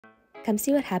Come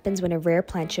see what happens when a rare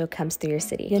plant show comes through your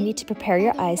city. You'll need to prepare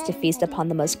your eyes to feast upon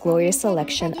the most glorious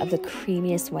selection of the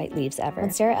creamiest white leaves ever.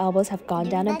 Monstera albos have gone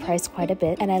down in price quite a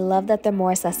bit, and I love that they're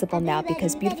more accessible now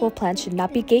because beautiful plants should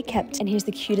not be gatekept. And here's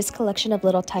the cutest collection of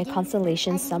little Thai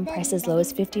constellations, some priced as low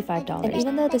as $55. And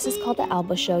even though this is called the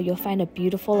Albo Show, you'll find a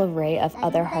beautiful array of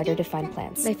other harder to find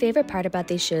plants. My favorite part about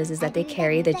these shows is that they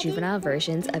carry the juvenile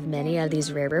versions of many of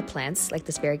these rarer plants, like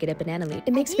this variegated banana leaf.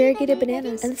 It makes variegated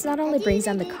bananas, and this not only brings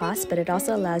down the cost, but it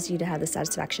also allows you to have the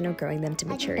satisfaction of growing them to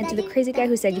maturity. And to the crazy guy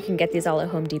who said you can get these all at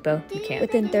Home Depot, you can't.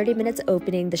 Within 30 minutes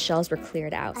opening, the shelves were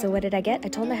cleared out. So what did I get? I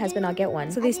told my husband I'll get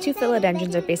one. So these two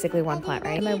philodendrons are basically one plant,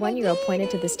 right? And my 1-year-old pointed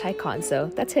to this Thai con, so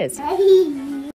that's his.